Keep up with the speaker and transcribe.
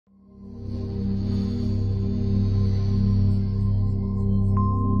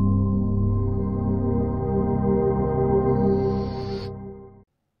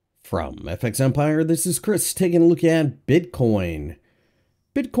From FXEmpire, this is Chris taking a look at Bitcoin.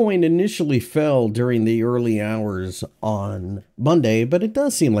 Bitcoin initially fell during the early hours on Monday, but it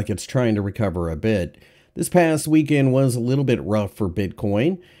does seem like it's trying to recover a bit. This past weekend was a little bit rough for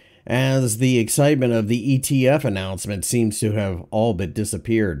Bitcoin, as the excitement of the ETF announcement seems to have all but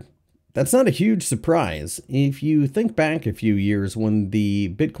disappeared. That's not a huge surprise. If you think back a few years when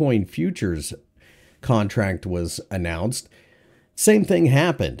the Bitcoin futures contract was announced, same thing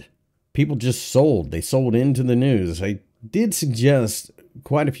happened. People just sold. They sold into the news. I did suggest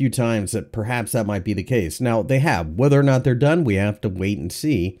quite a few times that perhaps that might be the case. Now, they have. Whether or not they're done, we have to wait and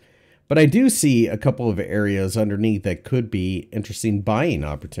see. But I do see a couple of areas underneath that could be interesting buying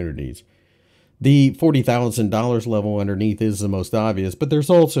opportunities. The $40,000 level underneath is the most obvious, but there's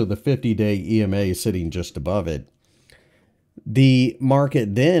also the 50-day EMA sitting just above it. The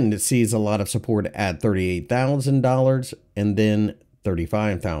market then sees a lot of support at $38,000 and then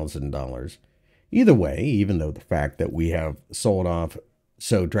 $35,000. Either way, even though the fact that we have sold off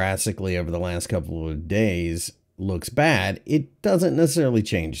so drastically over the last couple of days looks bad, it doesn't necessarily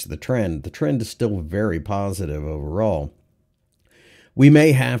change the trend. The trend is still very positive overall. We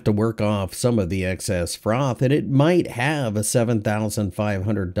may have to work off some of the excess froth, and it might have a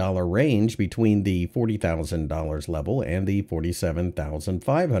 $7,500 range between the $40,000 level and the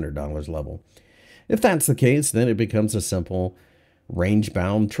 $47,500 level. If that's the case, then it becomes a simple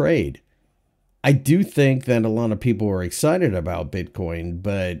range-bound trade. I do think that a lot of people are excited about Bitcoin,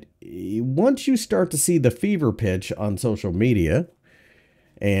 but once you start to see the fever pitch on social media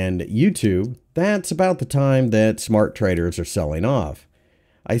and YouTube, that's about the time that smart traders are selling off.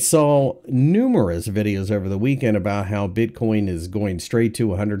 I saw numerous videos over the weekend about how Bitcoin is going straight to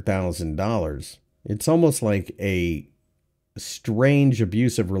 $100,000. It's almost like a strange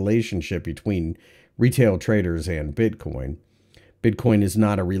abusive relationship between retail traders and Bitcoin. Bitcoin is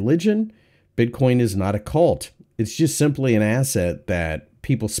not a religion. Bitcoin is not a cult. It's just simply an asset that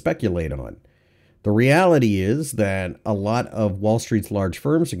people speculate on. The reality is that a lot of Wall Street's large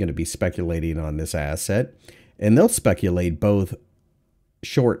firms are going to be speculating on this asset, and they'll speculate both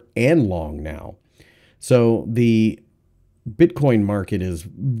short and long now. So the Bitcoin market is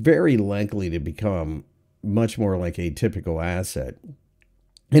very likely to become much more like a typical asset.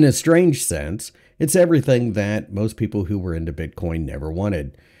 In a strange sense, it's everything that most people who were into Bitcoin never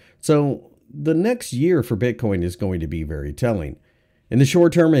wanted. So the next year for Bitcoin is going to be very telling. In the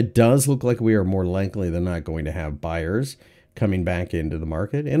short term, it does look like we are more likely than not going to have buyers coming back into the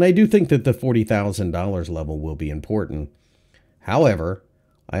market. And I do think that the $40,000 level will be important. However,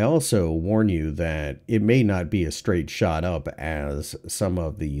 I also warn you that it may not be a straight shot up as some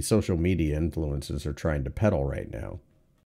of the social media influencers are trying to peddle right now.